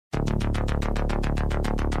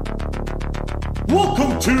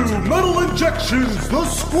Welcome to Metal Injections, the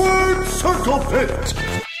Squared Circle Pit.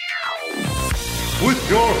 With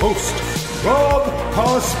your host, Rob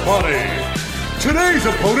Haspani. Today's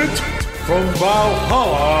opponent, from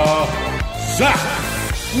Valhalla, Zakk.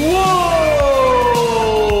 Whoa!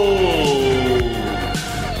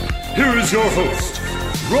 Here is your host,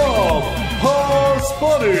 Rob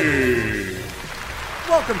Haspani.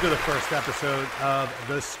 Welcome to the first episode of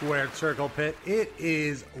The Squared Circle Pit. It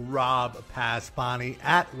is Rob Paspani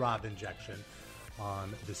at Rob Injection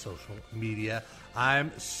on the social media.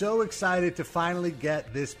 I'm so excited to finally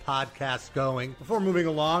get this podcast going. Before moving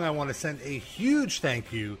along, I want to send a huge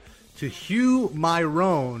thank you to Hugh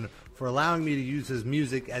Myron for allowing me to use his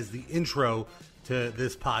music as the intro to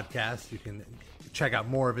this podcast. You can check out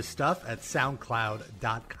more of his stuff at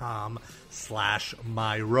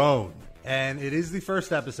soundcloud.com/Myron. And it is the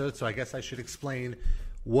first episode, so I guess I should explain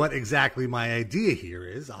what exactly my idea here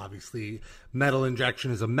is. Obviously, Metal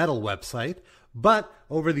Injection is a metal website, but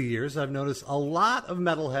over the years, I've noticed a lot of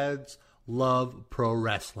metalheads love pro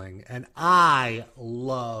wrestling, and I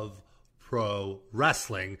love pro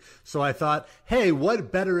wrestling. So I thought, hey,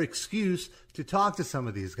 what better excuse to talk to some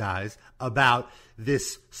of these guys about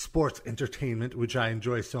this sports entertainment, which I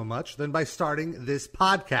enjoy so much, than by starting this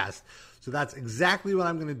podcast. So that's exactly what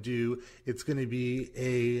I'm going to do. It's going to be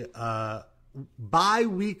a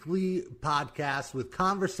bi-weekly podcast with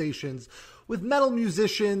conversations with metal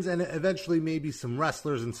musicians and eventually maybe some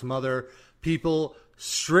wrestlers and some other people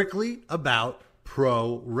strictly about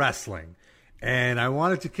pro wrestling. And I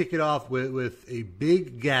wanted to kick it off with a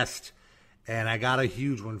big guest, and I got a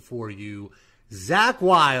huge one for you. Zakk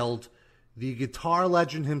Wylde, the guitar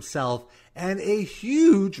legend himself, and a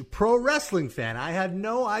huge pro wrestling fan. I had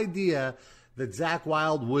no idea that Zakk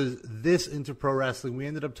Wylde was this into pro wrestling. We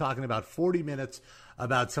ended up talking about 40 minutes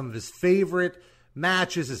about some of his favorite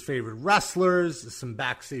matches, his favorite wrestlers, some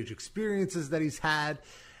backstage experiences that he's had.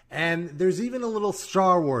 And there's even a little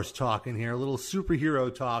Star Wars talk in here, a little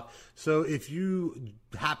superhero talk. So if you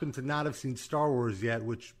happen to not have seen Star Wars yet,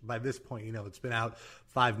 which by this point, you know, it's been out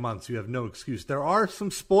 5 months, you have no excuse. There are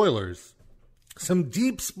some spoilers. Some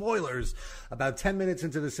deep spoilers about 10 minutes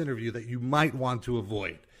into this interview that you might want to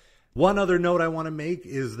avoid. One other note I want to make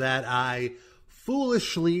is that I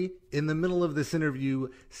foolishly, in the middle of this interview,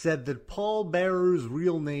 said that Paul Bearer's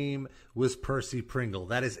real name was Percy Pringle.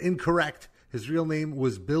 That is incorrect. His real name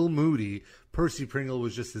was Bill Moody. Percy Pringle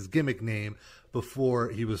was just his gimmick name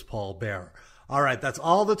before he was Paul Bearer. All right, that's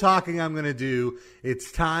all the talking I'm going to do.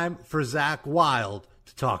 It's time for Zakk Wylde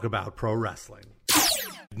to talk about pro wrestling.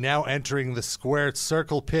 Now entering the Squared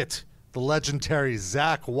Circle Pit, the legendary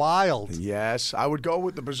Zakk Wylde. Yes, I would go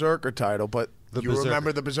with the Berserker title, but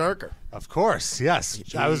remember the Berserker? Of course, yes.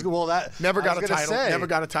 Never got a title. Never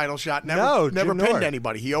got a title shot. Never pinned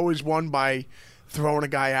anybody. He always won by throwing a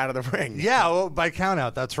guy out of the ring. Yeah, well, by count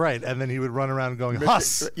out, that's right. And then he would run around going,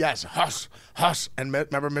 Huss. Yes, Huss. And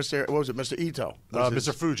remember Mr. Ito?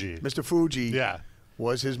 Mr. Fuji. Mr. Fuji. Yeah.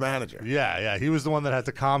 Was his manager. Yeah. He was the one that had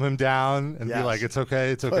to calm him down and be like, it's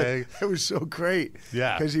okay. But it was so great.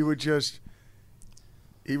 Yeah. Because he refused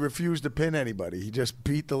to pin anybody. He just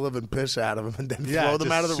beat the living piss out of him and then throw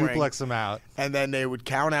them out of the ring. Suplex him out. And then they would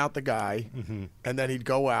count out the guy, and then he'd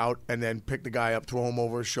go out and then pick the guy up, throw him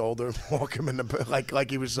over his shoulder, and walk him in the like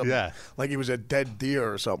he was like he was a dead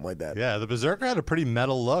deer or something like that. Yeah, the Berserker had a pretty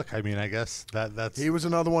metal look. I mean, I guess that's he was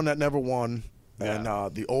another one that never won. Yeah. And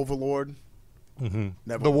the Overlord.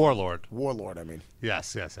 Never the won. Warlord, I mean.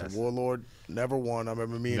 Yes. The Warlord never won. I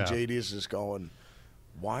remember me and JD just going,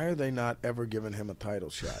 why are they not ever giving him a title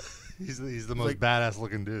shot? He's the most badass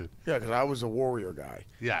looking dude. Yeah, because I was a Warrior guy.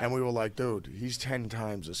 Yeah. And we were like, dude, he's 10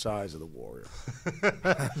 times the size of the Warrior.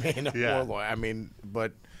 Warlord. I mean,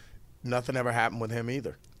 but nothing ever happened with him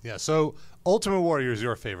either. Yeah, so Ultimate Warrior is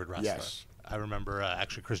your favorite wrestler. Yes. I remember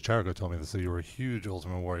actually Chris Jericho told me this, so you were a huge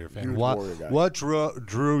Ultimate Warrior fan. Huge Warrior guy. What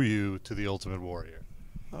drew you to the Ultimate Warrior?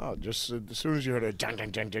 Oh, just as soon as you heard it, dang,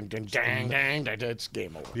 dang, dang, dang, dang, dang, dang, it's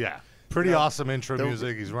game over. Yeah. Pretty awesome intro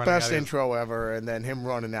music. He's running best intro ever, and then him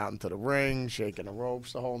running out into the ring, shaking the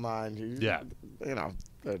ropes, the whole nine.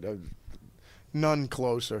 None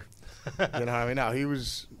closer. He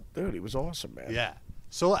was awesome, man. Yeah.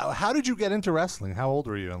 So how did you get into wrestling? How old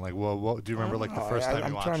were you? And what do you remember? The first time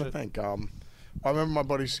you watched it? I'm trying to think. I remember my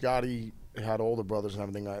buddy Scotty had older brothers and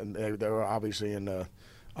everything, and they were obviously in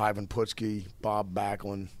Ivan Putski, Bob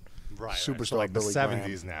Backlund, superstar so like Billy the Graham.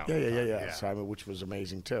 70s now. Yeah. So, which was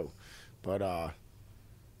amazing too. But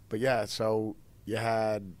yeah, so you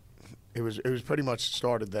had it was pretty much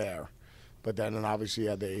started there, but then and obviously you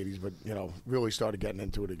had the 80s, but really started getting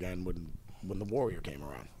into it again when when the Warrior came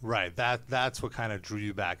around. Right. That's what kind of drew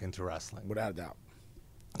you back into wrestling, without a doubt.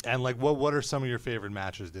 And like, what are some of your favorite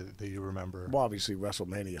matches that you remember? Well, obviously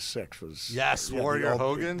WrestleMania 6 was Warrior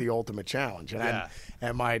Hogan, the ultimate challenge,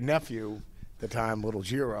 and my nephew, at the time, little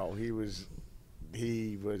Jiro, he was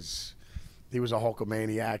a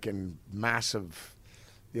Hulkamaniac and massive,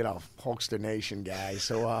 Hulkster Nation guy.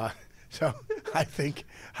 So I think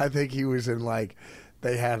he was in like.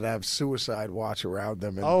 They had to have suicide watch around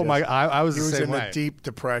them. And I was the same way. He was in a deep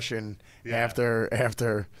depression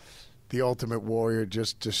after the Ultimate Warrior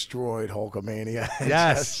just destroyed Hulkamania.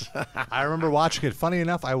 Yes. I remember watching it. Funny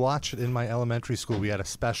enough, I watched it in my elementary school. We had a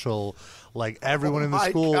special, like everyone in the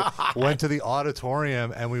school went to the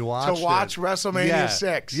auditorium and we watched to watch WrestleMania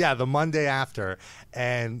 6. Yeah, the Monday after.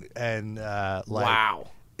 And wow.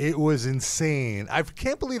 It was insane. I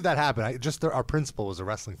can't believe that happened. Our principal was a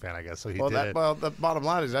wrestling fan, I guess, so he did it. Well, the bottom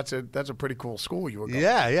line is that's a pretty cool school you were going.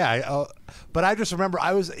 Yeah. But I just remember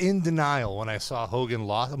I was in denial when I saw Hogan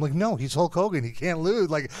lost. I'm like, no, he's Hulk Hogan. He can't lose.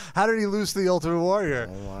 Like, how did he lose to the Ultimate Warrior?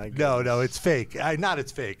 Oh my goodness. No, it's fake.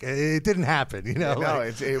 It's fake. It didn't happen.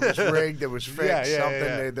 It was rigged. It was fixed.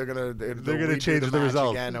 They're gonna change the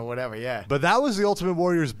result again or whatever. Yeah. But that was the Ultimate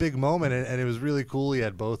Warrior's big moment, and it was really cool. He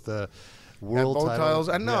had both the world titles.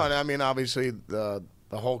 And I mean, obviously the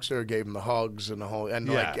Hulkster gave him the hugs and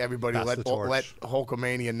like everybody let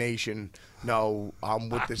Hulkamania Nation know I'm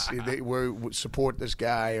with this. We support this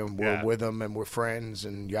guy and we're with him and we're friends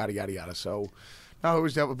and yada yada yada. So no, it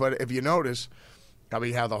was that. But if you notice, I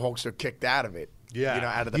mean, how the Hulkster kicked out of it.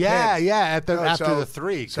 Out of the pin. After the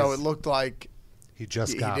 3. So it looked like he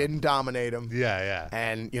didn't dominate him. Yeah.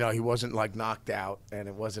 And he wasn't like knocked out, and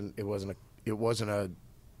it wasn't a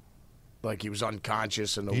like he was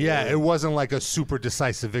unconscious in the it wasn't like a super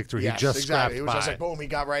decisive victory. Yes, he just exactly. It was by. just like boom, he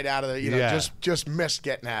got right out of it. Just missed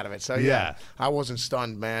getting out of it. So I wasn't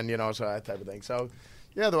stunned, man. So that type of thing. So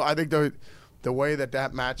I think the way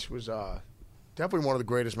that match was definitely one of the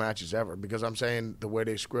greatest matches ever, because I'm saying the way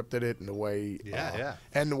they scripted it and the way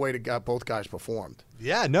and the way both guys performed.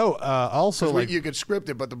 Yeah, no. Also, like you could script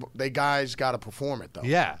it, but the guys got to perform it though.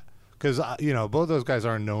 Yeah. Because, both those guys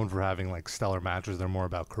aren't known for having, like, stellar matches. They're more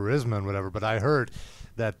about charisma and whatever. But I heard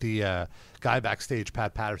that the guy backstage,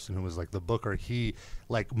 Pat Patterson, who was, like, the booker, he,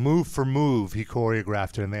 like, move for move, he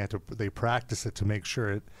choreographed it, and they practiced it to make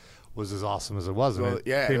sure it was as awesome as it was. And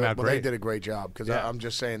it came out great. They did a great job. Because I'm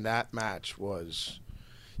just saying that match was...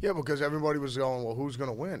 Yeah, because everybody was going, well, who's going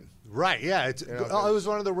to win? Right, yeah. It was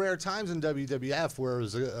one of the rare times in WWF where it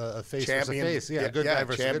was a face versus a face. Yeah, good guy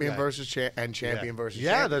versus champion good guy. versus champion versus champion.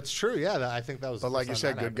 Yeah, that's true. Yeah, I think that was. But like you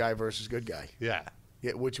said, good guy versus good guy. Yeah.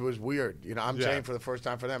 Yeah, which was weird. I'm saying for the first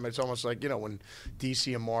time for them, it's almost like when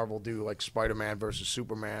DC and Marvel do like Spider-Man versus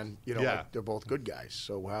Superman. Like they're both good guys.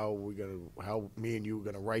 So how me and you are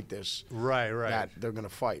gonna write this? Right. That they're gonna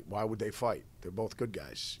fight. Why would they fight? They're both good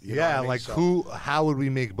guys. How would we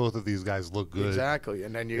make both of these guys look good? Exactly.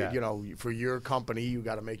 And then for your company, you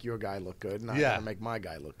got to make your guy look good, and I got to make my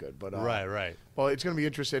guy look good. But right. Well, it's gonna be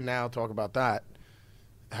interesting now. Talk about that.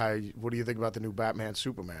 What do you think about the new Batman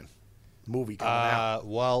Superman movie coming out?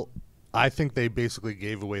 Well, I think they basically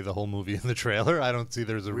gave away the whole movie in the trailer. I don't see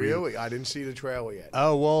there's a really. I didn't see the trailer yet.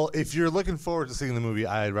 Oh well, if you're looking forward to seeing the movie,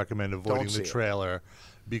 I'd recommend avoiding the trailer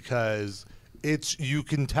because you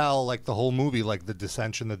can tell like the whole movie, like the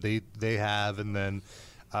dissension that they have, and then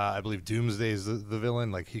I believe Doomsday is the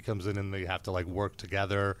villain. Like he comes in and they have to like work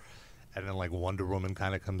together, and then like Wonder Woman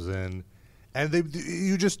kind of comes in. And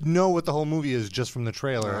you just know what the whole movie is just from the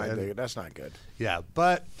trailer. That's not good. Yeah,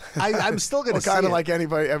 but I'm still going to see it. Kind of like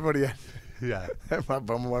everybody. Yeah. My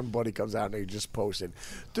one buddy comes out and he just posted,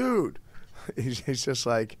 dude, he's just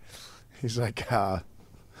like,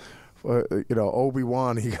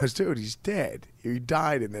 Obi-Wan. He goes, dude, he's dead. He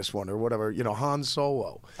died in this one or whatever. Han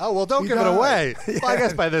Solo. Oh, well, don't give it away. Yeah. Well, I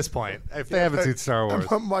guess by this point, if they haven't seen Star Wars.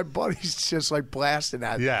 My buddy's just like blasting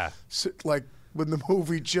at Yeah. Like, when the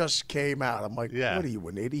movie just came out, I'm like, what are you,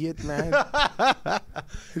 an idiot, man?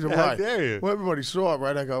 He's like, how dare you? Well, everybody saw it,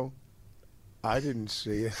 right? I go, I didn't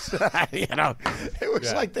see it. It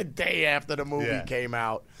was like the day after the movie came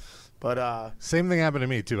out. But same thing happened to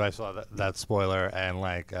me, too. I saw that spoiler, and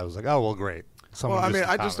like I was like, oh, well, great.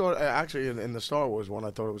 I just thought, actually, in the Star Wars one,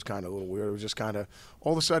 I thought it was kind of a little weird. It was just kind of,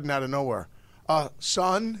 all of a sudden, out of nowhere,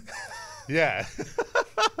 son? Yeah.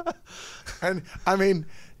 And, I mean...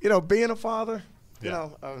 being a father,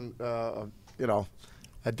 a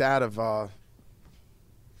dad of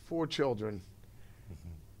 4 children,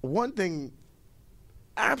 one thing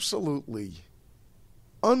absolutely,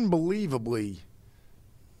 unbelievably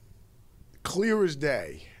clear as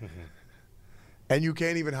day, and you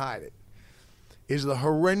can't even hide it, is the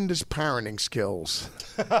horrendous parenting skills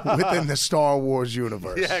within the Star Wars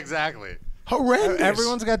universe. Yeah, exactly. Horrendous.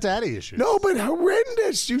 Everyone's got daddy issues. No, but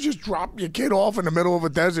horrendous. You just drop your kid off in the middle of a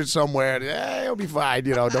desert somewhere. And, he'll be fine.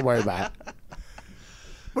 Don't worry about it.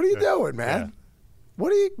 What are you doing, man? Yeah.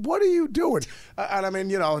 What are you doing? And I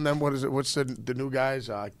mean, and then what is it? What's the new guys?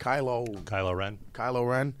 Kylo Ren. Kylo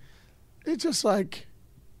Ren. It's just like,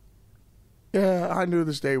 yeah, I knew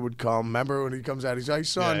this day would come. Remember when he comes out? He's like,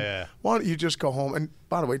 son, why don't you just go home? And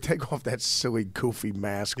by the way, take off that silly, goofy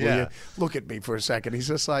mask, will you? Look at me for a second. He's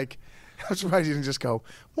just like, I'm surprised he didn't just go,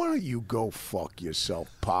 why don't you go fuck yourself,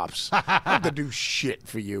 Pops? I have to do shit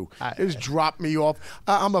for you. Just drop me off.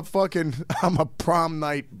 I'm a prom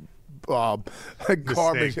night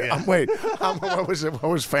garbage. What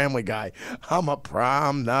was Family Guy? I'm a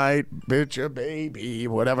prom night bitch, baby,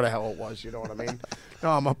 whatever the hell it was. You know what I mean?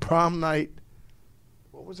 No, I'm a prom night.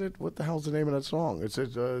 What was it? What the hell's the name of that song? It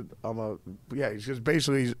says, it's just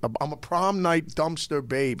basically, I'm a prom night dumpster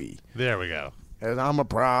baby. There we go. And I'm a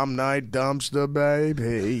prom night dumpster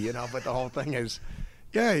baby, but the whole thing is,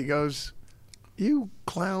 he goes, you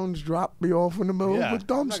clowns dropped me off in the middle of a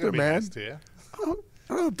dumpster, man. Nice to you.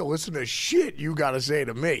 I don't have to listen to shit you got to say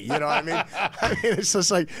to me. You know what I mean? It's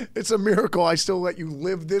just like, it's a miracle I still let you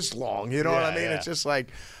live this long. You know what I mean? Yeah. It's just like,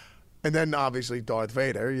 and then obviously Darth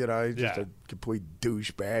Vader, he's just a complete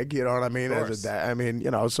douchebag. You know what I mean? As a dad,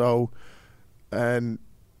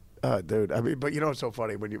 dude, but it's so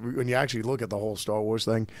funny when you actually look at the whole Star Wars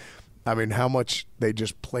thing. I mean, how much they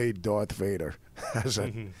just played Darth Vader as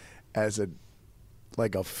a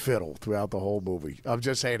like a fiddle throughout the whole movie. I'm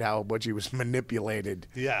just saying how much he was manipulated.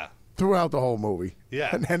 Yeah. Throughout the whole movie.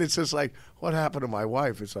 Yeah. And then it's just like, what happened to my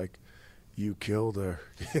wife? It's like, you killed her.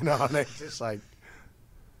 And it's just like,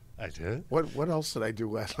 I did. What else did I do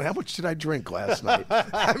last night? How much did I drink last night?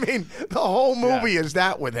 I mean, the whole movie is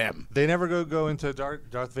that with him. They never go into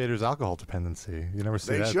Darth Vader's alcohol dependency. You never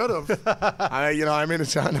see that. They should have.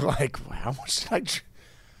 It's kind of like, how much did I drink?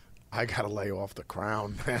 I got to lay off the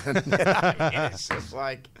crown, man. It's just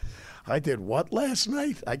like, I did what last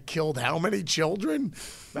night? I killed how many children?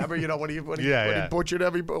 Remember, when he butchered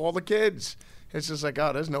all the kids. It's just like,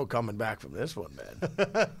 there's no coming back from this one,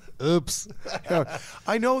 man. Oops.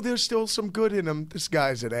 I know there's still some good in him. This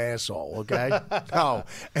guy's an asshole, okay? No.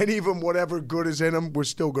 And even whatever good is in him, we're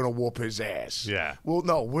still going to whoop his ass. Yeah.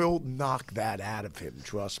 We'll knock that out of him,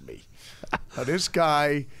 trust me. This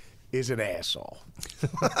guy is an asshole.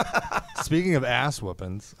 Speaking of ass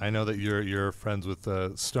whoopings, I know that you're friends with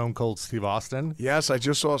Stone Cold Steve Austin. Yes, I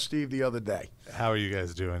just saw Steve the other day. How are you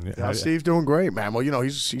guys doing? Steve's doing great, man. Well,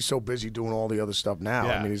 he's so busy doing all the other stuff now.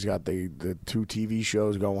 Yeah. I mean, he's got the 2 TV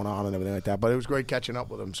shows going on and everything like that. But it was great catching up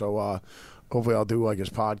with him. So hopefully I'll do like his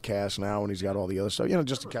podcast now, and he's got all the other stuff,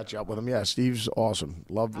 just to catch up with him. Yeah, Steve's awesome.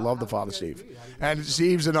 Love the Father Steve. And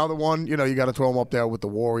Steve's another one, you got to throw him up there with the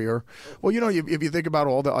Warrior. Well, if you think about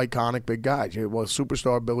all the iconic big guys,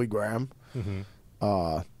 superstar Billy Graham.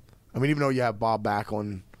 Mm-hmm. Even though you have Bob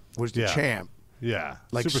Backlund was the champ. Yeah,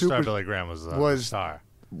 like superstar Billy Graham was the star.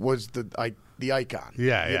 Was the icon.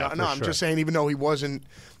 Yeah, I'm just saying, even though he wasn't,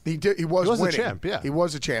 he was winning. A champ, yeah. He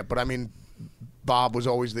was a champ, but Bob was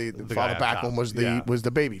always the Father Backlund was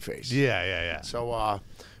the baby face. Yeah. So,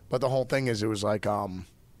 but the whole thing is, it was like, you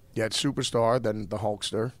had Superstar, then the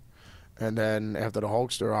Hulkster, and then after the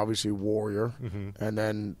Hulkster, obviously Warrior, and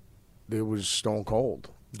then it was Stone Cold.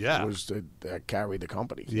 Yeah, it was that carried the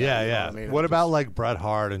company. Yeah. What about like Bret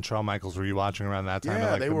Hart and Shawn Michaels? Were you watching around that time?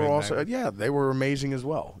 Yeah, they were also. Yeah, they were amazing as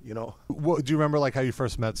well. What, do you remember like how you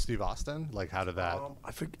first met Steve Austin? Like how did that?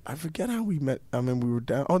 I forget how we met. We were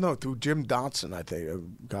down. Oh no, through Jim Dotson, I think.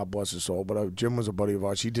 God bless his soul. But Jim was a buddy of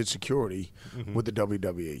ours. He did security with the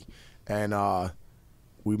WWE, and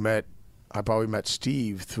we met. I probably met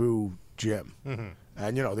Steve through Jim. Mm-hmm.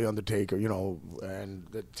 And, the Undertaker, and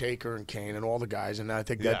the Taker and Kane and all the guys. And I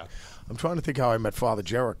think that I'm trying to think how I met Father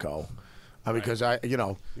Jericho. Because I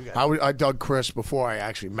dug Chris before I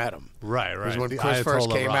actually met him. Right. Because when Chris first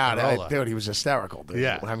came out, dude, he was hysterical. Dude.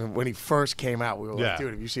 Yeah. When he first came out, we were like,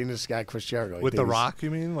 dude, have you seen this guy, Chris Jericho? With The Rock, you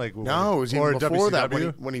mean? No, it was even before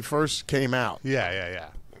that when he first came out. Yeah.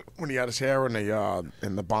 When he had his hair in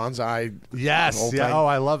the bonsai. Yes. Yeah. Oh,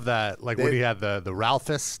 I love that. Like when he had the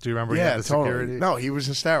Ralphus. Do you remember? Yeah, he had the security? No, he was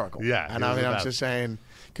hysterical. Yeah. And I'm just saying,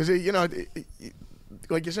 because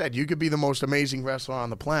like you said, you could be the most amazing wrestler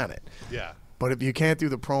on the planet. Yeah. But if you can't do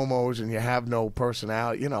the promos and you have no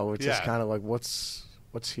personality, it's just kind of like, what's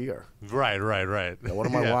here? Right. What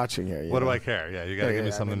am I watching here? What do I care? Yeah, you got to give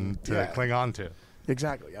me something to cling on to.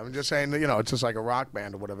 Exactly. I'm just saying, it's just like a rock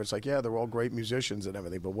band or whatever. It's like, they're all great musicians and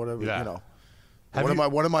everything, but whatever,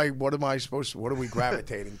 What am I supposed to? What are we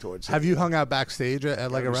gravitating towards? Have you hung out backstage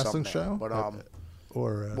at like a wrestling show? But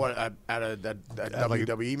or what at a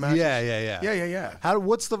WWE match? Yeah.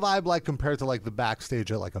 What's the vibe like compared to like the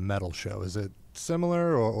backstage at like a metal show? Is it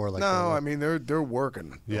similar or like? No, I mean they're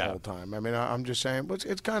working the whole time. I mean I'm just saying, but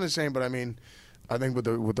it's kind of the same. But I mean, I think with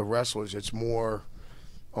the wrestlers, it's more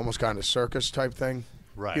almost kind of circus type thing.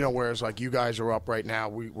 Right. You know, whereas like you guys are up right now,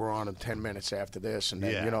 we're on in 10 minutes after this, and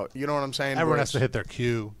then you know what I'm saying. Everyone has to hit their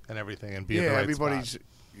cue and everything and be at the right everybody's. Spot.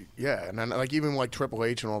 Yeah, and then like even like Triple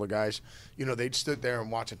H and all the guys, you know, they'd sit there and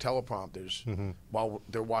watch the teleprompters while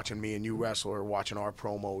they're watching me and you wrestle or watching our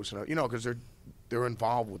promos, and you know, because they're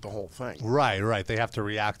involved with the whole thing. Right. They have to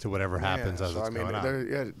react to whatever happens as it's going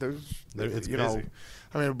on. It's you know,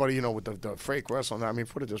 I mean, everybody, you know, with the fake wrestling. I mean,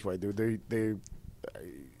 put it this way, dude, they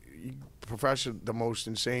the most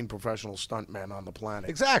insane professional stuntmen on the planet.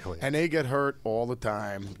 Exactly. And they get hurt all the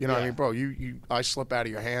time. You know what I mean, bro, I slip out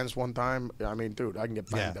of your hands one time. I mean, dude, I can get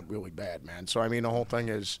banged up really bad, man. So, I mean, the whole thing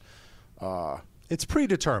is... it's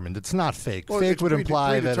predetermined. It's not fake. Well, fake would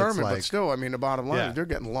imply that it's like... But still, I mean, the bottom line is they're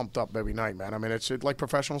getting lumped up every night, man. I mean, it's like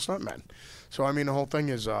professional stuntmen. So, I mean, the whole thing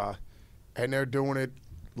is... and they're doing it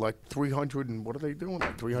like 300 and... What are they doing?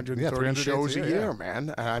 Like 330 shows a year,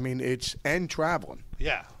 man. I mean, it's... And traveling.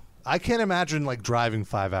 Yeah. I can't imagine like driving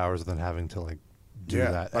 5 hours and then having to like do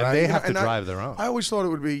that. And they have to drive their own. I always thought it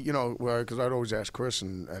would be, you know, because I'd always ask Chris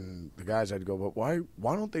and the guys, I'd go, but why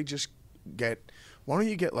don't they just why don't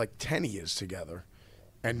you get like 10 years together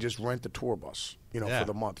and just rent the tour bus, you know, for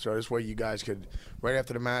the month. So this way you guys could, right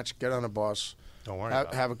after the match, get on a bus. Don't worry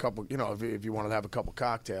have a couple, you know, if you want to have a couple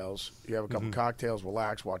cocktails, you have a couple cocktails,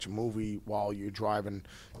 relax, watch a movie while you're driving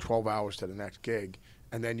 12 hours to the next gig.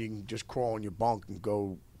 And then you can just crawl in your bunk and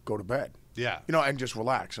go to bed. Yeah. You know, and just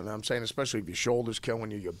relax. And I'm saying, especially if your shoulder's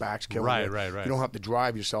killing you, your back's killing you. Right. You don't have to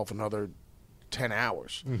drive yourself another 10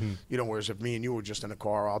 hours. You know, whereas if me and you were just in a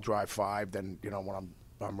car, I'll drive 5, then, you know, when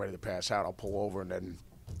I'm ready to pass out, I'll pull over, and then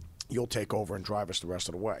you'll take over and drive us the rest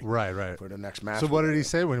of the way. Right. For the next match. So what did he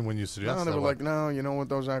say when you suggested that? No, they were like, no, you know what,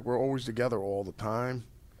 Zakk, we're always together all the time.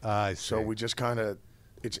 I see. So we just kind of,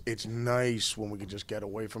 it's nice when we can just get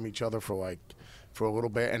away from each other for a little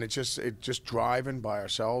bit, and it just driving by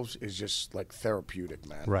ourselves is just like therapeutic,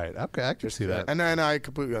 man. Right. Okay, I can see that. And I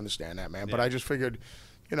completely understand that, man. But I just figured,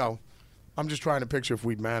 you know, I'm just trying to picture if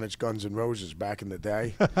we'd managed Guns N' Roses back in the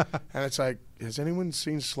day, and it's like, has anyone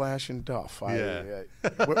seen Slash and Duff? We're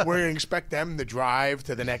going to expect them to drive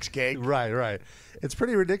to the next gig. Right. It's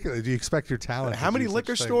pretty ridiculous. Do you expect your talent? How many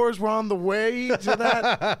liquor stores were on the way to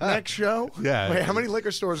that next show? Yeah. Wait, how many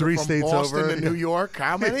liquor stores 3 are from states Boston over to New York?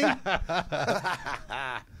 How many?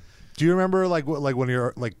 Do you remember like when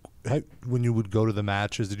you're like when you would go to the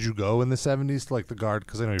matches? Did you go in the 70s to like the Guard?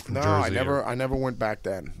 Because I know you're from Jersey. No, I never went back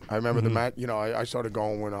then. I remember the match. You know, I started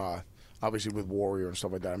going when obviously with Warrior and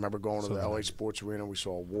stuff like that. I remember going to the LA Sports Arena. We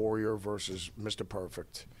saw Warrior versus Mr.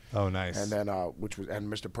 Perfect. Oh, nice. And then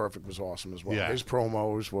Mr. Perfect was awesome as well. Yeah. His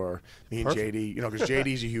promos were me and JD. You know, because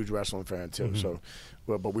JD's a huge wrestling fan too. So,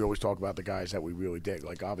 but we always talk about the guys that we really dig.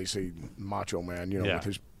 Like obviously Macho Man. You know, with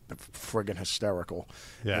his friggin' hysterical.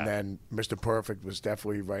 Yeah. And then Mr. Perfect was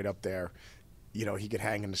definitely right up there. You know, he could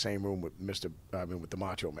hang in the same room with with the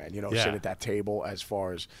Macho Man. You know, sit at that table as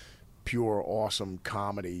far as pure awesome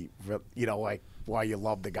comedy. You know, like why you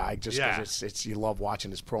love the guy just because it's you love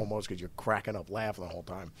watching his promos because you're cracking up laughing the whole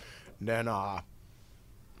time. And then I'm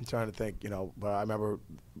trying to think. You know, but I remember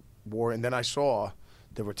and then I saw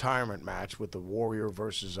the retirement match with the Warrior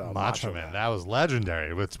versus Macho Man. That was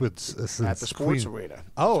legendary. With at the Sports Arena.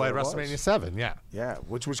 Oh, at WrestleMania 7, yeah. Yeah,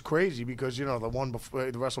 which was crazy because, you know, the one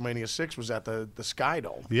before the WrestleMania 6 was at the Sky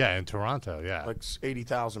Dome. Yeah, in Toronto, yeah. Like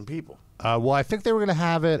 80,000 people. Well, I think they were going to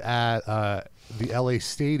have it at the LA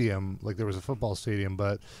Stadium, like there was a football stadium,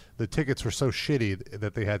 but the tickets were so shitty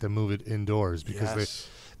that they had to move it indoors because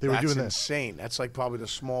they were doing that. That's insane. That's like probably the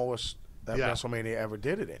smallest that WrestleMania ever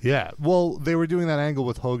did it in. Yeah. Well, they were doing that angle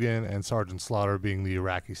with Hogan and Sergeant Slaughter being the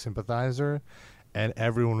Iraqi sympathizer, and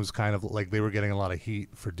everyone was kind of like they were getting a lot of heat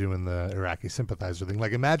for doing the Iraqi sympathizer thing.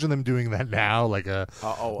 Like, imagine them doing that now, like a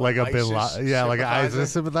Bin Laden, like an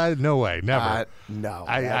ISIS sympathizer. No way, never. No,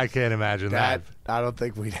 I can't imagine that. I don't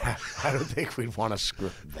think we'd want to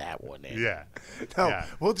script that one in. Yeah. No,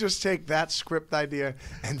 we'll just take that script idea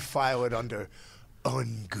and file it under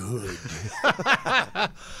ungood.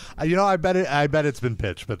 You know, I bet it's been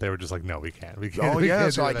pitched, but they were just like, no, we can't.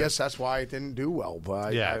 So I guess that's why it didn't do well.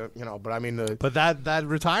 But but I mean, but that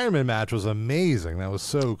retirement match was amazing. That was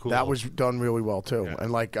so cool. That was done really well too. Yeah.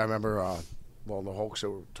 And like I remember, the Hulks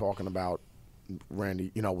were talking about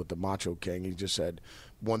Randy, you know, with the Macho King. He just said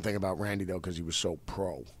one thing about Randy though, because he was so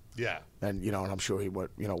pro. Yeah. And, and I'm sure he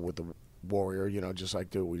went, with the Warrior, just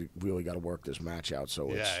like, dude, we really got to work this match out,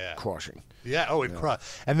 so it's crushing. Yeah, it crushed.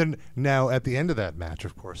 And then now at the end of that match,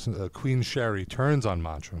 of course, Queen Sherry turns on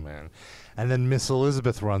Macho Man, and then Miss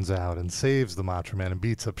Elizabeth runs out and saves the Macho Man and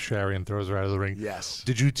beats up Sherry and throws her out of the ring. Yes.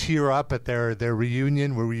 Did you tear up at their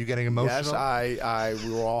reunion? Were you getting emotional? Yes,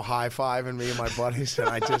 we were all high-fiving, me and my buddies, and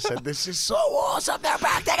I just said, this is so awesome, they're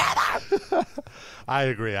back together! I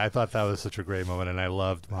agree. I thought that was such a great moment, and I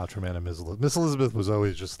loved Macho Man and Miss Elizabeth. Miss Elizabeth was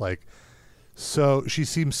always just like, so she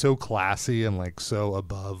seems so classy and like so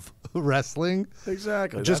above wrestling.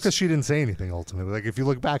 Exactly. Just because she didn't say anything ultimately. Like if you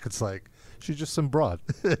look back, it's like she's just some broad.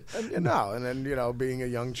 and then being a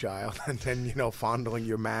young child, and then fondling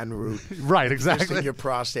your man root. Right, exactly. Kissing your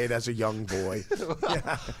prostate as a young boy.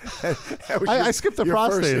 I skipped the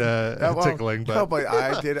prostate tickling, but no, but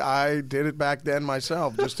I did it back then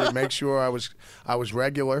myself just to make sure I was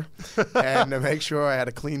regular and to make sure I had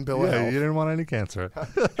a clean bill of health. You didn't want any cancer.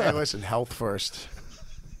 Hey, listen, health first.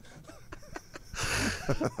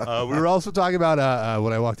 We were also talking about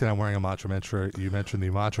when I walked in, I'm wearing a Macho Man shirt. You mentioned the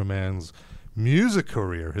Macho Man's music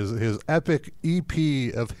career, his epic EP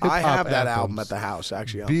of hip hop. I have that anthems, album at the house,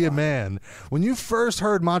 actually. Be a Man. When you first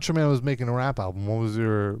heard Macho Man was making a rap album, what was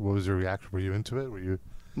your reaction? Were you into it? Were you?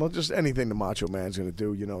 Well, just anything the Macho Man's going to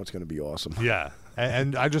do, it's going to be awesome. Yeah,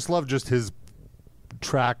 and I just love just his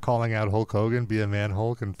track calling out Hulk Hogan, Be a Man,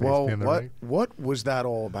 Hulk, and face me in the ring. What was that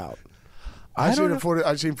all about? I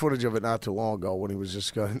seen footage of it not too long ago when he was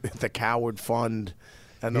just going the Coward Fund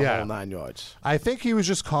and the whole 9 yards. I think he was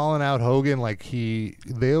just calling out Hogan like he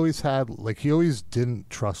always didn't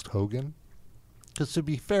trust Hogan. Because to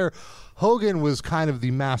be fair, Hogan was kind of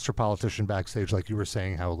the master politician backstage, like you were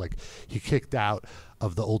saying, how like he kicked out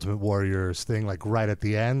of the Ultimate Warriors thing like right at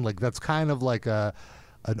the end. Like that's kind of like an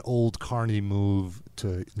old carny move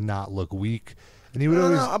to not look weak. And he would but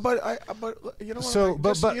you know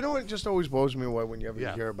what? You know what just always blows me away when you ever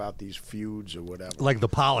hear about these feuds or whatever, like the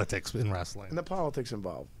politics in wrestling and the politics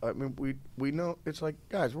involved. I mean, we know it's like,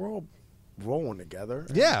 guys, we're all rolling together.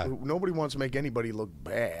 Yeah, nobody wants to make anybody look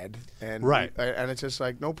bad, and right. And it's just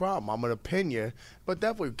like, no problem, I'm gonna pin you, but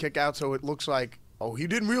definitely kick out so it looks like, oh, he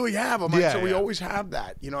didn't really have him. So we always have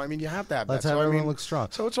that. You have to have that. Let's have everyone look strong.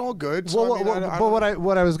 So it's all good. Well,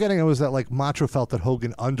 what I was getting at was that like Macho felt that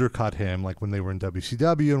Hogan undercut him, like when they were in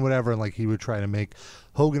WCW and whatever, and like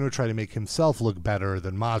Hogan would try to make himself look better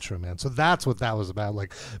than Macho Man. So that's what that was about.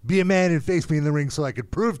 Like, be a man and face me in the ring so I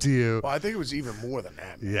could prove to you. Well, I think it was even more than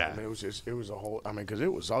that, man. Yeah. I mean, it was a whole, because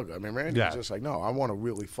it was ugly. I mean, Randy was just like, no, I want to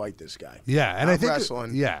really fight this guy. Yeah, and I think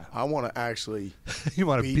wrestling. I want to actually you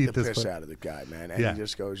want to beat the this piss out of the guy, man. And he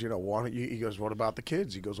just goes, why don't you? He goes, what about the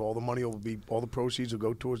kids? He goes, all the proceeds will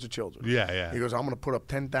go towards the children. Yeah. He goes, I'm going to put up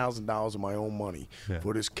 $10,000 of my own money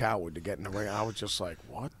for this coward to get in the ring. I was just like,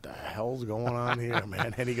 what the hell's going on here, man?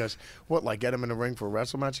 And he goes, what, like get him in the ring for a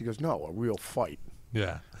wrestle match? He goes, no, a real fight.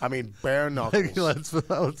 Yeah. I mean, bare knuckles.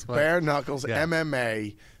 let's bare knuckles,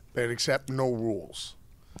 MMA, but except no rules.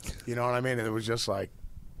 You know what I mean? And it was just like,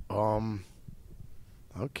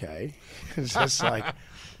 okay. It's just like,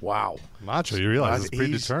 wow. Macho, you realize it's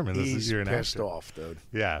predetermined. He's pissed off, dude.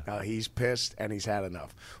 Yeah. He's pissed and he's had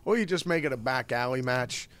enough. Or you just make it a back alley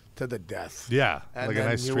match to the death. Yeah. And like then a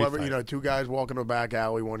nice street fight. two guys walk in a back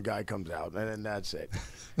alley, one guy comes out, and then that's it.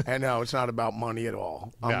 And no, it's not about money at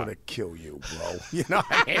all. I'm going to kill you, bro.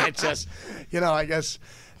 It's just, I guess,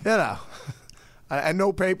 and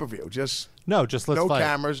no pay-per-view. Just let's no fight.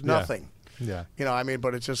 Cameras, nothing. Yeah.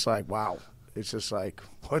 But it's just like, wow. It's just like,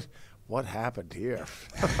 what happened here?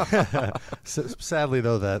 Sadly,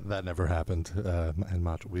 though, that never happened,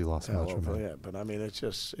 and we lost Macho Man. Yeah, but I mean, it's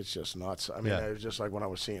just nuts. I mean, it was just like when I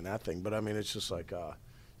was seeing that thing. But I mean, it's just like,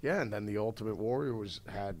 and then the Ultimate Warrior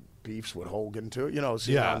had beefs with Hogan too.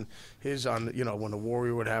 On when the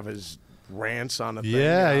Warrior would have his rants on the thing.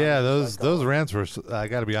 Those rants were, I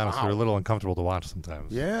got to be honest, they're a little uncomfortable to watch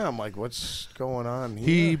sometimes. Yeah, I'm like, what's going on here?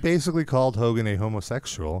 He basically called Hogan a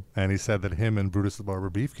homosexual, and he said that him and Brutus the Barber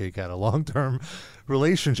Beefcake had a long-term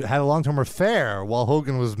relationship, had a long-term affair while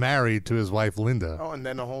Hogan was married to his wife Linda. Oh, and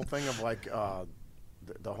then the whole thing of like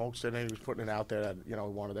the Hulkster, and he was putting it out there that he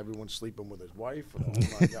wanted everyone sleeping with his wife.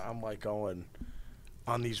 And I'm like going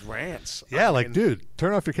on these rants. Yeah, dude,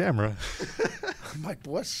 turn off your camera. I'm like,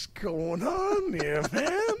 what's going on here,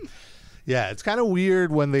 man? Yeah, it's kind of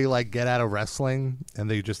weird when they get out of wrestling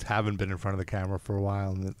and they just haven't been in front of the camera for a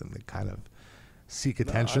while, and then they kind of seek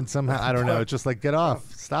attention somehow. I don't know. It's just like, get off,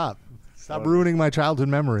 stop ruining my childhood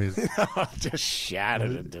memories. Just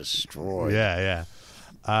shattered and destroyed. Yeah.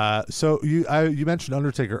 So you mentioned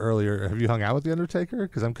Undertaker earlier. Have you hung out with the Undertaker?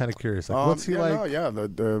 Because I'm kind of curious. Like, what's he like? No, yeah,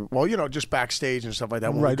 well, just backstage and stuff like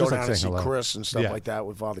that. When we go down and see Chris and stuff like that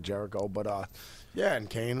with Father Jericho. But yeah, and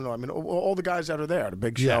Kane. I mean, all the guys that are there, the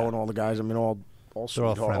Big Show and all the guys. I mean, all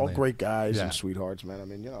sweethearts, all great guys and sweethearts, man. I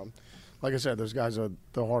mean, like I said, those guys are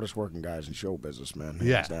the hardest working guys in show business, man.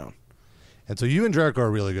 Hands down. And so you and Jericho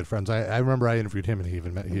are really good friends. I remember I interviewed him, and he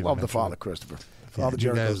even love the Father Christopher. Father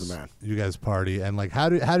Jericho's the man. You guys party, and like, how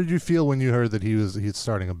did you feel when you heard that he's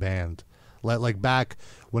starting a band? Like back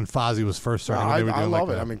when Fozzy was first starting. I love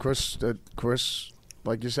it. I mean, Chris,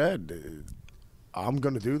 like you said, I'm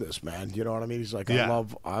gonna do this, man. You know what I mean? He's like, I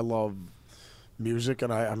love music,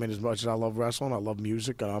 and I mean, as much as I love wrestling, I love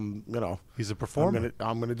music, and he's a performer.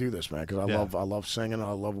 I'm gonna do this, man, because I love singing.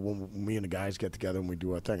 I love when me and the guys get together and we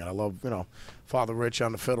do our thing. And I love Father Rich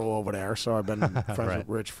on the fiddle over there. So I've been friends with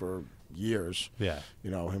Rich for years. Yeah,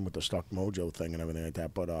 him with the Stuck Mojo thing and everything like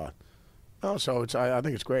that. But so I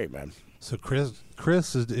think it's great, man. So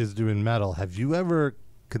Chris is doing metal. Have you ever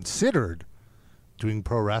considered doing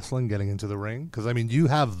pro wrestling, getting into the ring? Because I mean, you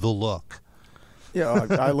have the look. Yeah,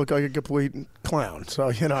 I look like a complete clown. So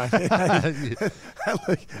you have the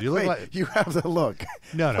look.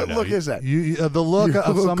 No. What look is that? The look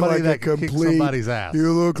of somebody like that kicks somebody's ass.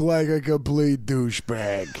 You look like a complete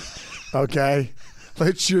douchebag. Okay.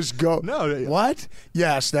 Let's just go. No. What?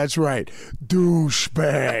 Yes, that's right.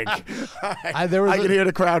 Douchebag. I can hear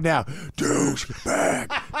the crowd now. Douchebag.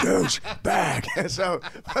 Douchebag. So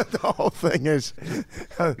the whole thing is.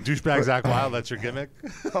 Douchebag Zakk Wylde, that's your gimmick?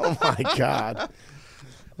 Oh, my God.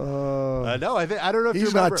 No, I don't know if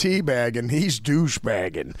he's not teabagging, he's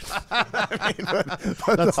douchebagging.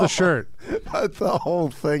 but that's the shirt. But the whole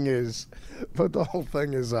thing is.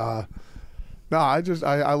 No, I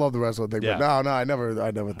love the wrestling thing, but no, I never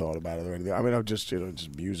thought about it or anything. I mean, I'm just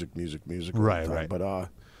just music. Right. But I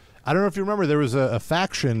don't know if you remember, there was a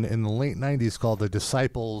faction in the late '90s called the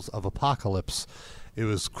Disciples of Apocalypse. It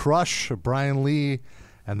was Crush, Brian Lee,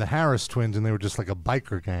 and the Harris Twins, and they were just like a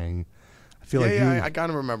biker gang. I feel I kind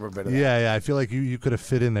of remember a bit of that. Yeah, I feel like you could have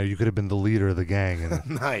fit in there. You could have been the leader of the gang.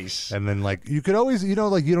 And, nice. And then like you could always,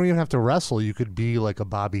 like you don't even have to wrestle. You could be like a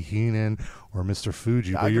Bobby Heenan or Mr.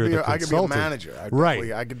 Fuji. I could be a manager.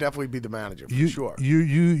 Right. I could definitely be the manager for sure.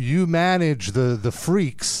 You manage the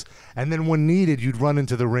freaks, and then when needed, you'd run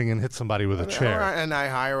into the ring and hit somebody with a chair. And I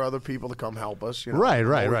hire other people to come help us. Right.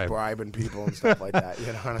 Bribing people and stuff like that.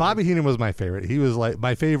 Bobby Heenan was my favorite. He was like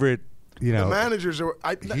my favorite. The managers are.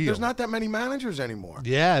 There's not that many managers anymore.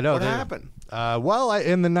 Yeah, no. What happened?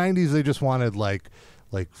 In the '90s, they just wanted like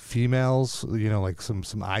females, like some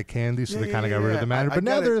eye candy, so they kind of got rid of the manager. But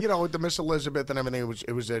now they're, with the Miss Elizabeth and everything,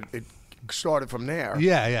 it started from there.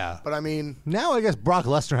 Yeah. But I mean, now I guess Brock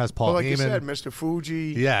Lesnar has Paul Heyman. Like you said, Mr.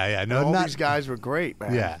 Fuji. Yeah. No, all these guys were great,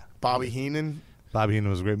 man. Yeah. Bobby Heenan. Bobby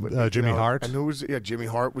Heenan was great. Jimmy Hart. And Jimmy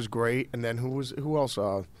Hart was great. And then who else?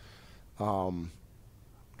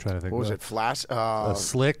 Trying to think. What was it?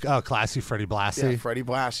 Slick. Classy Freddie Blassie. Yeah, Freddie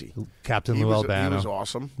Blassie. Captain Lou Albano. He was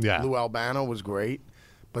awesome. Yeah. Lou Albano was great.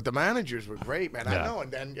 But the managers were great, man. Yeah. I know.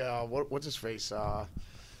 And then what's his face?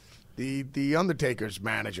 The Undertaker's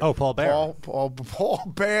manager. Oh, Paul Bearer. Paul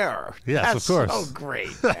Bearer. Yes, That's of course. So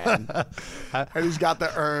great, man. And he's got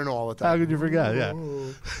the urn all the time. How could you forget? Yeah.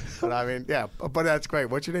 But I mean, but that's great.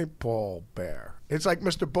 What's your name? Paul Bearer. It's like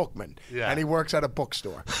Mr. Bookman, and he works at a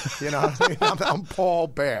bookstore. You know what I mean? I'm Paul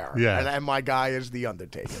Bear, and my guy is the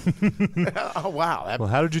Undertaker. Oh, wow. Well,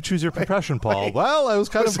 how did you choose your profession, Paul? Well, I was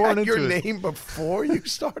kind of born into it. Was that your name before you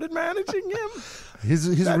started managing him? His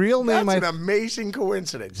real name. That's an amazing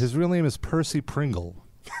coincidence. His real name is Percy Pringle.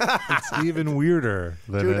 It's even weirder.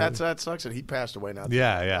 Dude, that sucks that he passed away now.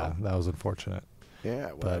 Yeah, that was unfortunate.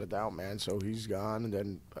 Yeah, without a doubt, man. So he's gone, and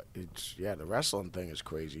then the wrestling thing is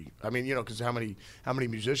crazy. I mean, because how many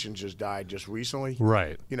musicians just died just recently?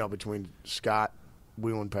 Right. Between Scott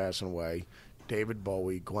Whelan passing away, David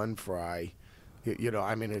Bowie, Glenn Frey,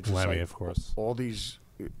 I mean, it's just Lemmy, like of course. All these,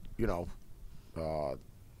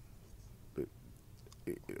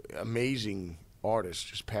 amazing artists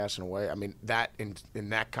just passing away. I mean, that in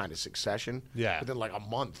that kind of succession. Yeah. Within like a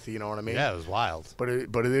month, you know what I mean? Yeah, it was wild. But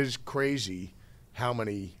it is crazy how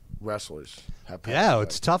many wrestlers have passed away.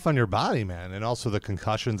 It's tough on your body, man, and also the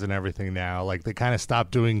concussions and everything now. Like, they kind of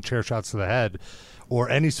stopped doing chair shots to the head or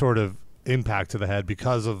any sort of impact to the head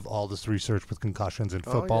because of all this research with concussions in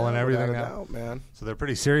football and everything now. Doubt, man. So they're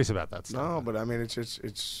pretty serious about that stuff. No, but I mean,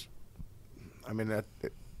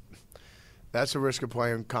 that's the risk of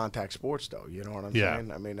playing contact sports, though. You know what I'm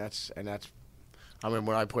saying? I mean, that's when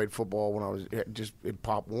I played football when I was just in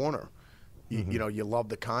Pop Warner. you know, you love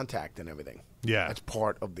the contact and everything. Yeah. That's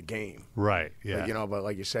part of the game. Right, yeah. But, you know, but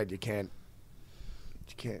like you said, you can't,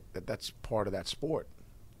 that's part of that sport.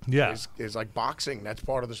 Yeah. It's like boxing. That's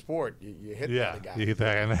part of the sport. You hit the other guy. You hit the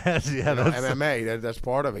guy in the head. Yeah, you know, MMA, that's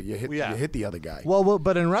part of it. You hit the other guy. Well,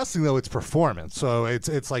 but in wrestling, though, it's performance. So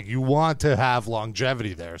it's like you want to have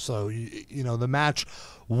longevity there. So, you know, the match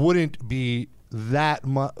wouldn't be that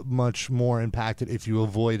much more impacted if you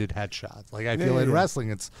avoided headshots. Like, I feel in wrestling,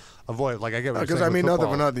 it's avoid. Like, I get what you're saying. Because, I mean, nothing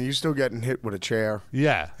for nothing. You're still getting hit with a chair.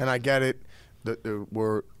 Yeah. And I get it.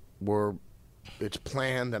 It's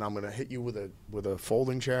planned, and I'm going to hit you with a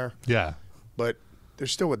folding chair. Yeah. But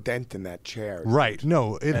there's still a dent in that chair. Right.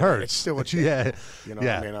 No, it hurts. It's still a chair. Yeah. You know what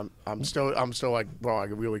I mean? I'm still like, bro,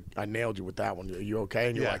 I nailed you with that one. Are you okay?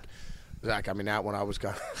 And you're like, Zakk, I mean, that one I was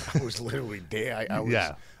literally dead.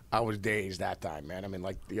 I was dazed that time, man. I mean,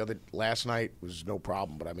 like last night was no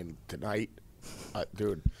problem, but I mean, tonight,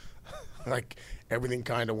 dude, like everything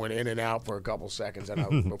kind of went in and out for a couple seconds,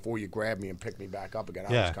 and before you grabbed me and picked me back up again,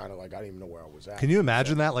 I was kind of like, I didn't even know where I was at. Can you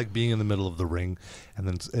imagine that, like being in the middle of the ring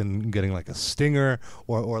and getting like a stinger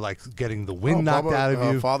or like getting the wind knocked out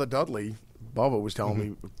of you? Father Dudley, Bubba was telling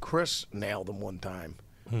me Chris nailed him one time,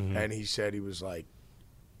 and he said he was like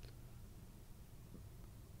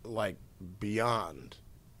beyond.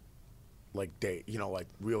 Like like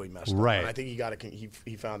really messed up. Right. And I think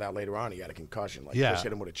he found out later on he got a concussion. Like Chris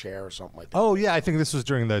hit him with a chair or something like that. Oh yeah, I think this was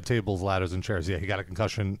during the tables, ladders, and chairs. Yeah, he got a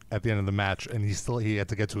concussion at the end of the match, and he had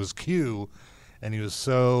to get to his cue, and he was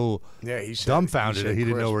so dumbfounded that he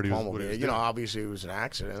didn't know where he was. You know, obviously it was an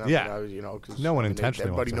accident. Cause, no one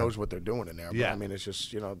intentionally. Everybody knows what they're doing in there. But, yeah. I mean, it's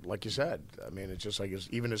just like you said. I mean, it's just like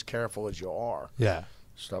even as careful as you are. Yeah.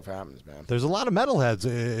 Stuff happens, man. There's a lot of metalheads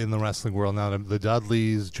in the wrestling world now. The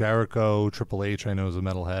Dudleys, Jericho, Triple H, I know is a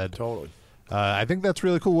metalhead. Totally. I think that's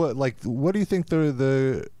really cool. What do you think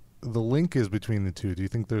the link is between the two? Do you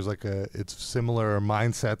think there's it's similar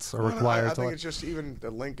mindsets are required? I think it's just even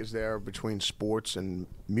the link is there between sports and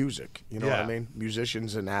music. You know what I mean?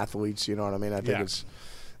 Musicians and athletes. You know what I mean? I think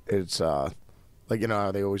it's like, you know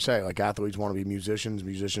how they always say, like, athletes want to be musicians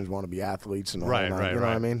want to be athletes, and all that, you know what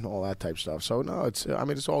I mean? All that type stuff. So, no, it's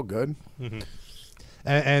all good. Mm-hmm.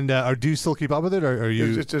 And do you still keep up with it, or are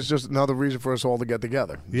you? It's just another reason for us all to get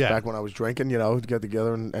together. Yeah. Back when I was drinking, to get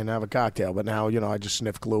together and have a cocktail. But now, I just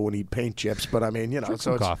sniff glue and eat paint chips. But, I mean,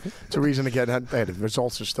 so it's a reason to get – the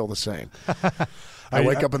results are still the same. I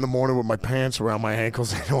wake up in the morning with my pants around my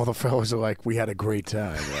ankles, and all the fellas are like, we had a great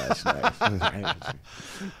time last night.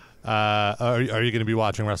 Are you going to be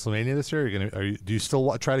watching WrestleMania this year? Do you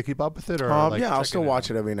still try to keep up with it, or I'll still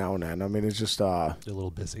watch it every now and then. I mean, it's just you're a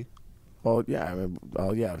little busy. Well, yeah, I mean,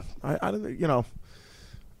 I don't,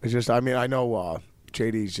 it's just, I mean, I know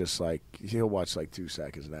JD's just like he'll watch like 2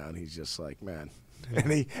 seconds now, and he's just like, man,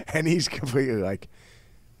 and he's completely like,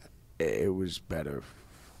 it was better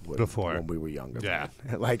before when we were younger. Yeah,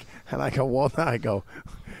 man. And I go, well, now I go,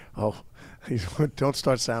 oh. Don't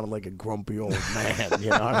start sounding like a grumpy old man. You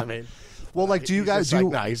know what I mean? Well, like, do you guys?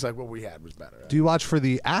 He's like, what we had was better. Do you watch for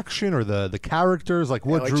the action or the characters? Like,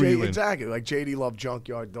 what drew you in? Exactly. Like JD loved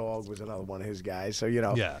Junkyard Dog was another one of his guys. So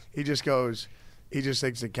he just goes, he just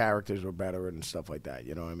thinks the characters were better and stuff like that.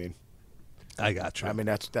 You know what I mean? I got you. I mean,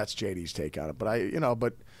 that's JD's take on it. But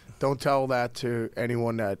but don't tell that to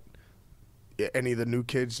anyone any of the new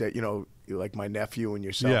kids that like my nephew and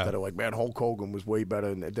yourself that are like, man, Hulk Hogan was way better.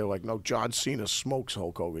 And they're like, no, John Cena smokes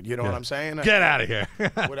Hulk Hogan. You know what I'm saying? Get out of here.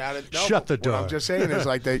 Shut the door. What I'm just saying is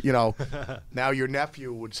like that, now your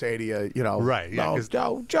nephew would say to you, right, no,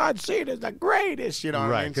 John Cena's the greatest, you know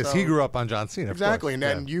what I mean? Because he grew up on John Cena. Exactly. And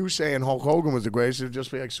then you saying Hulk Hogan was the greatest, it would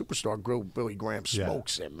just be like Superstar Billy Graham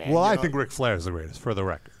smokes him, man. Well, I think Ric Flair is the greatest, for the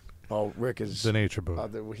record. Oh, Rick is the nature boy.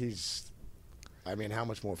 I mean, how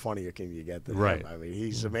much more funnier can you get than him? I mean,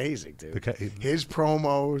 he's amazing, dude. His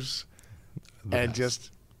promos and just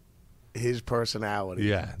his personality.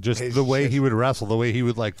 Yeah, just the way he would wrestle, the way he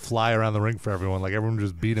would like fly around the ring for everyone, like everyone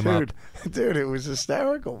just beat him up. Dude, it was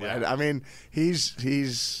hysterical, man. I mean,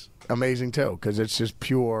 he's amazing too because it's just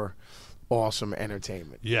pure, awesome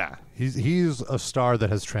entertainment. Yeah, he's a star that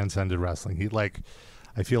has transcended wrestling.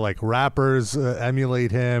 I feel like rappers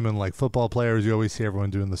emulate him, and like football players, you always see everyone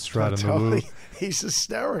doing the strut and the move. He's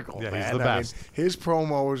hysterical, man. He's the best. I mean, his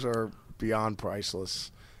promos are beyond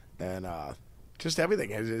priceless, and just everything.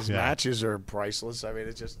 His matches are priceless. I mean,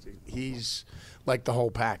 it's just he's like the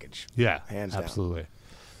whole package. Yeah, hands absolutely.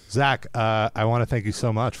 Down. Zakk, I want to thank you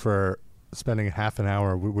so much for spending half an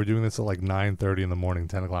hour. We're doing this at like 9:30 in the morning,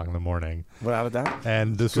 10 o'clock in the morning. Without a doubt.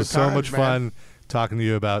 And this was so much fun talking to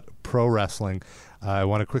you about pro wrestling. I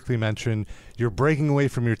want to quickly mention you're breaking away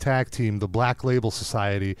from your tag team, the Black Label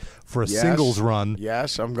Society, for a singles run.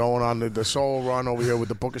 Yes, I'm going on the solo run over here with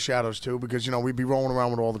the Book of Shadows, too, because, we'd be rolling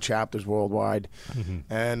around with all the chapters worldwide.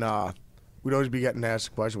 And we'd always be getting asked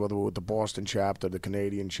the question whether we're with the Boston chapter, the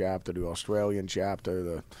Canadian chapter, the Australian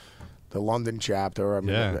chapter, the London chapter. I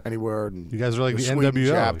mean, anywhere. You guys are like the Sweden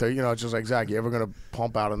NWO chapter. It's just like, Zakk, you ever going to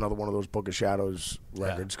pump out another one of those Book of Shadows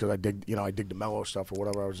records? Because I dig the mellow stuff or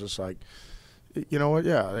whatever. I was just like, you know what?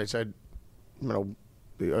 Yeah, they said,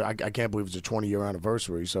 I can't believe it's a 20-year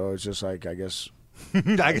anniversary. So it's just like, I guess.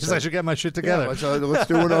 I should get my shit together. Yeah, let's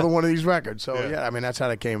do another one of these records. So I mean, that's how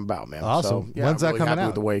that came about, man. Awesome. So, When's that coming out?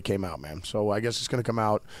 With the way it came out, man. So I guess it's going to come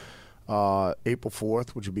out April 4th,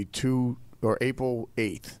 which would be April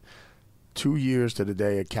 8th. 2 years to the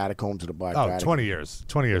day of Catacombs of the Black Vatican. 20 years.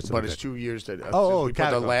 20 years. But it's 2 years to we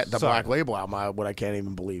put the Black Label album out, what I can't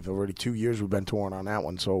even believe. Already 2 years we've been touring on that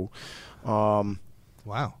one. So,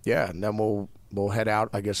 wow. Yeah, and then we'll head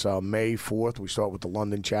out, I guess, May 4th. We start with the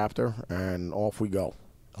London chapter, and off we go.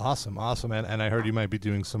 Awesome. And I heard you might be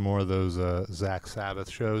doing some more of those Zakk Sabbath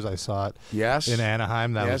shows. I saw it in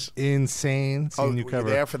Anaheim. That was insane. Were you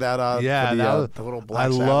there for that? The little Black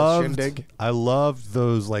Sabbath shindig? I loved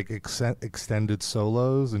those like extended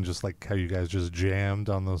solos and just like how you guys just jammed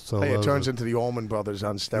on those solos. Hey, it turns into the Allman Brothers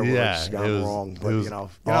on steroids. Yeah, gone wrong,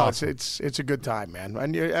 but awesome. it's a good time, man.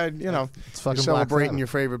 And you're fucking celebrating your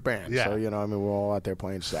favorite band. Yeah. So we're all out there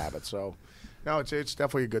playing Sabbath. So. No, it's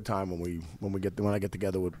definitely a good time when I get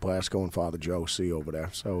together with Blasco and Father Joe C over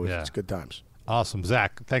there. So it's good times. Awesome,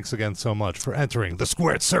 Zakk. Thanks again so much for entering the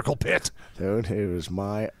Squared Circle Pit. Dude, it was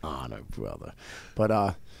my honor, brother. But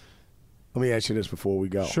let me ask you this before we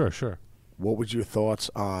go. Sure. What was your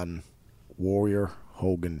thoughts on Warrior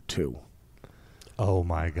Hogan 2? Oh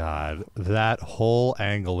my God, that whole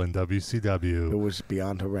angle in WCW. It was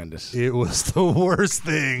beyond horrendous. It was the worst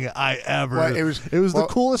thing I ever. Well, it was the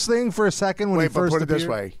coolest thing for a second when he first put it appeared. this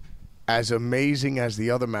way. As amazing as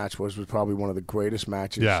the other match was probably one of the greatest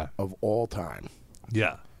matches of all time.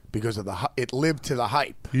 Yeah. Because of it lived to the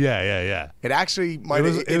hype. Yeah. It actually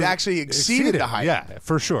exceeded the hype. Yeah,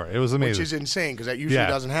 for sure. It was amazing. Which is insane because that usually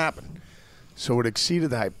doesn't happen. So it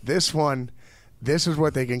exceeded the hype. This one, this is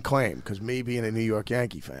what they can claim because me being a New York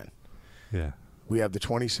Yankee fan. Yeah. We have the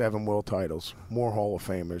 27 world titles, more Hall of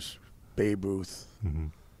Famers, Babe Ruth,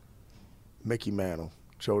 Mickey Mantle,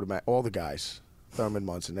 Joe DeMatt, all the guys, Thurman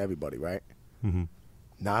Munson, everybody, right? Mm-hmm.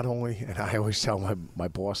 Not only, and I always tell my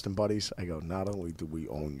Boston buddies, I go, not only do we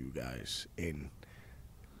own you guys in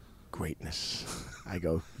greatness, I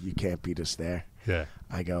go, you can't beat us there. Yeah.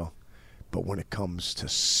 I go, but when it comes to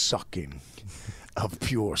sucking of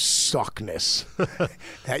pure suckness,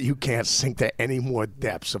 that you can't sink to any more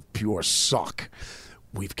depths of pure suck,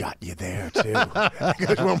 we've got you there too.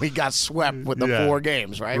 Because when we got swept with the 4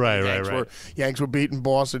 games, right? Right. Yanks were beating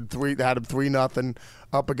Boston had them 3-0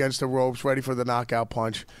 up against the ropes, ready for the knockout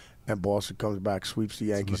punch. And Boston comes back, sweeps the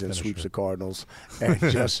Yankees and sweeps the Cardinals, and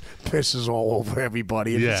just pisses all over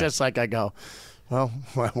everybody. And it's just like I go, well,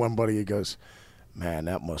 one buddy he goes, man,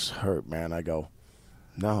 that must hurt, man. I go,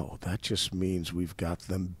 no, that just means we've got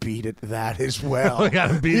them beat at that as well.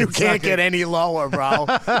 You can't get any lower, bro.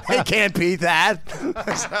 They can't beat that.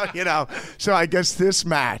 So I guess this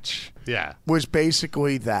match was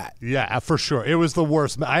basically that. Yeah, for sure. It was the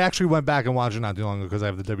worst. I actually went back and watched it not too long ago because I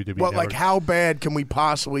have the WWE Well, network. like, how bad can we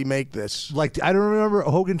possibly make this? Like, I don't remember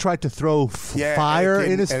Hogan tried to throw fire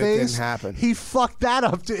in his face. It didn't happen. He fucked that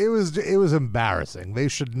up. It was embarrassing. They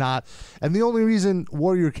should not. And the only reason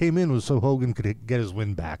Warrior came in was so Hogan could get his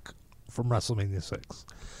win back from WrestleMania 6.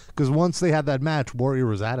 Because once they had that match, Warrior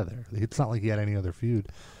was out of there. It's not like he had any other feud.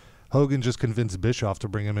 Hogan just convinced Bischoff to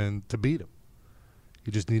bring him in to beat him.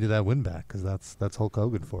 You just needed that win back because that's Hulk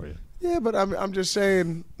Hogan for you. Yeah, but I'm just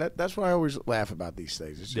saying that's why I always laugh about these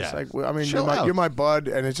things. It's just like, I mean, you're my bud,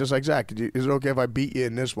 and it's just like, Zakk, is it okay if I beat you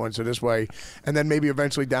in this one, so this way, and then maybe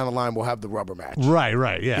eventually down the line we'll have the rubber match.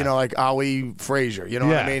 Right, yeah. Like Ali Frazier, you know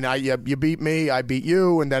what I mean? You beat me, I beat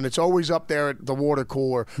you, and then it's always up there at the water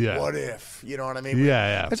cooler. Yeah. What if? You know what I mean?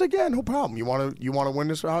 Yeah. It's like, no problem. You want to win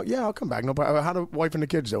this? Yeah, I'll come back. No problem. How the wife and the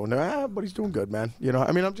kids doing? But he's doing good, man.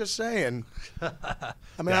 I mean, I'm just saying.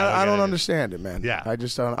 I mean, I don't understand it, man. Yeah. I don't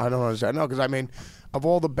understand. No, because I mean, of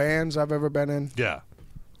all the bands I've ever been in,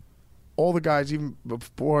 all the guys, even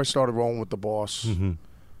before I started rolling with the Boss, when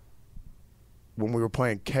we were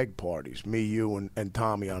playing keg parties, me, you, and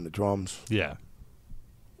Tommy on the drums, we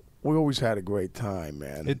always had a great time,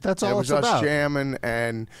 man. That's all it was it's us about. jamming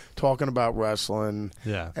and talking about wrestling,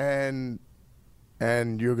 and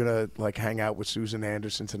and you're gonna like hang out with Susan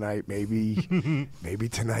Anderson tonight. Maybe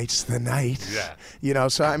tonight's the night. Yeah.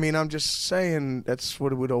 So I mean, I'm just saying that's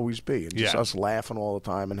what it would always be, and just us laughing all the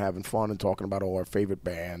time and having fun and talking about all our favorite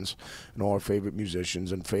bands and all our favorite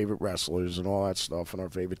musicians and favorite wrestlers and all that stuff and our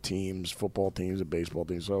favorite teams, football teams and baseball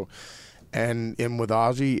teams. So, and with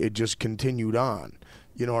Ozzy, it just continued on.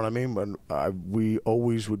 You know what I mean? But we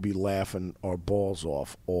always would be laughing our balls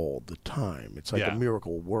off all the time. It's like a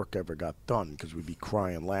miracle work ever got done because we'd be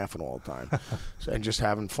crying, laughing all the time, and just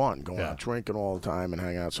having fun, going out drinking all the time and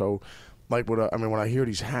hanging out. So, like, when I hear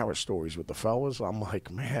these Harris stories with the fellas, I'm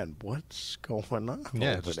like, man, what's going on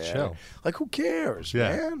over just there? chill. Like, who cares,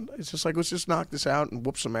 man? It's just like, let's just knock this out and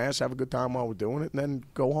whoop some ass, have a good time while we're doing it, and then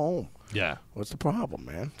go home. Yeah. What's the problem,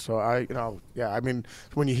 man? So I mean,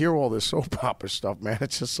 when you hear all this soap opera stuff, man,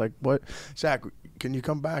 it's just like, what? Zakk, can you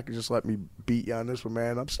come back and just let me beat you on this one,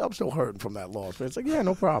 man? I'm still hurting from that loss. But it's like, yeah,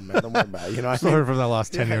 no problem, man. Don't worry about it. I still hurting from that loss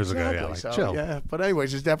 10 years ago. Yeah, so, chill. Yeah, but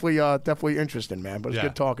anyways, it's definitely interesting, man. But it's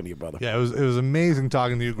good talking to you, brother. Yeah, it was amazing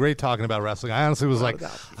talking to you. Great talking about wrestling. I honestly was like, I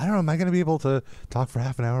don't know, am I going to be able to talk for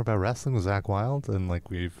half an hour about wrestling with Zakk Wylde? And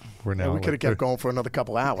like we're now. We could have kept going for another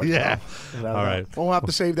couple hours. Yeah. All right. We'll have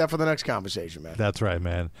to save that for the next conversation, man. That's right,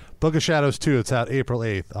 man. Book of Shadows 2, it's out April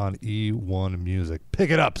 8th on E1 Music. Pick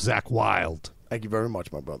it up, Zakk Wylde. Thank you very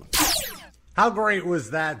much, my brother. How great was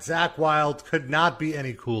that? Zakk Wylde could not be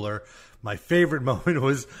any cooler. My favorite moment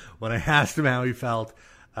was when I asked him how he felt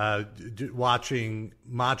watching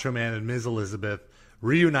Macho Man and Ms. Elizabeth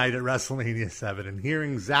reunite at WrestleMania 7 and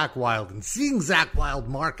hearing Zakk Wylde and seeing Zakk Wylde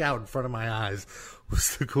mark out in front of my eyes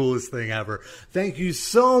was the coolest thing ever. Thank you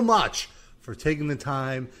so much for taking the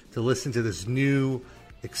time to listen to this new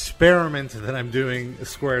experiment that I'm doing, a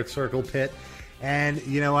Squared Circle Pit. And,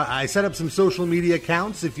 I set up some social media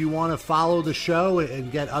accounts. If you want to follow the show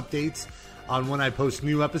and get updates on when I post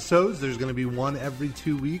new episodes, there's going to be one every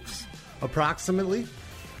 2 weeks, approximately.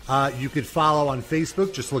 You could follow on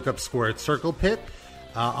Facebook. Just look up Squared Circle Pit.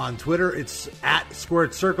 On Twitter, it's at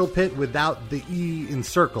Squared Circle Pit without the E in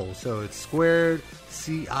circle. So it's Squared,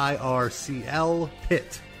 CIRCL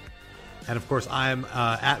Pit. And, of course, I'm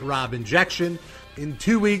at Rob Injection. In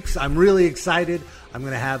 2 weeks, I'm really excited. I'm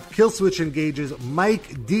going to have Killswitch Engage's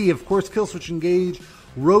Mike D. Of course, Killswitch Engage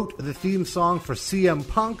wrote the theme song for CM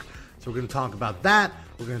Punk. So we're going to talk about that.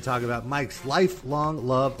 We're going to talk about Mike's lifelong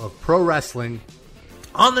love of pro wrestling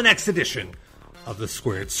on the next edition of the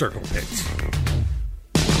Squared Circle Pit.